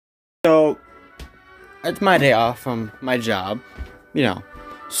So, it's my day off from my job, you know.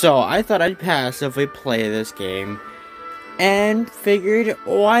 So, I thought I'd passively play this game and figured,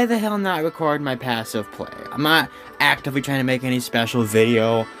 why the hell not record my passive play? I'm not actively trying to make any special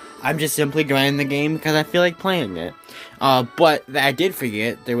video. I'm just simply grinding the game because I feel like playing it. But I did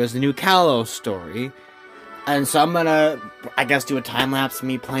forget there was a new Kalos story. And so I'm gonna, I guess, do a time-lapse of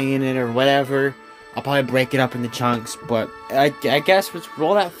me playing it or whatever. I'll probably break it up into chunks, but I guess let's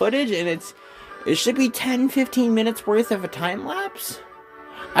roll that footage, and it should be 10-15 minutes worth of a time-lapse?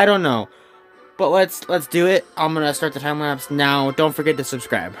 I don't know. But let's do it. I'm gonna start the time-lapse now. Don't forget to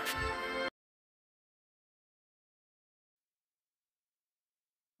subscribe.